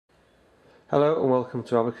Hello and welcome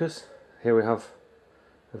to Abacus. Here we have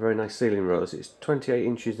a very nice ceiling rose. It's 28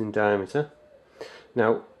 inches in diameter.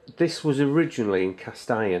 Now this was originally in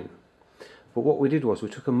cast iron, but what we did was we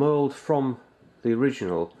took a mould from the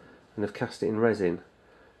original and have cast it in resin.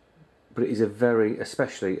 But it is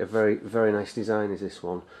especially a very nice design is this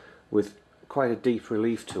one, with quite a deep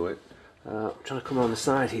relief to it. I'm trying to come on the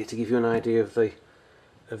side here to give you an idea of the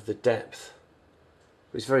depth.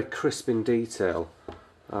 It's very crisp in detail.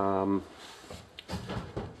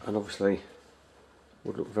 And obviously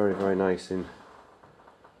would look very nice in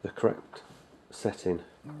the correct setting,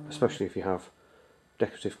 especially if you have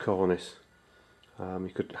decorative cornice.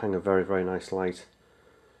 You could hang a very nice light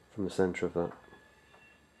from the centre of that.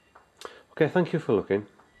 Okay, thank you for looking.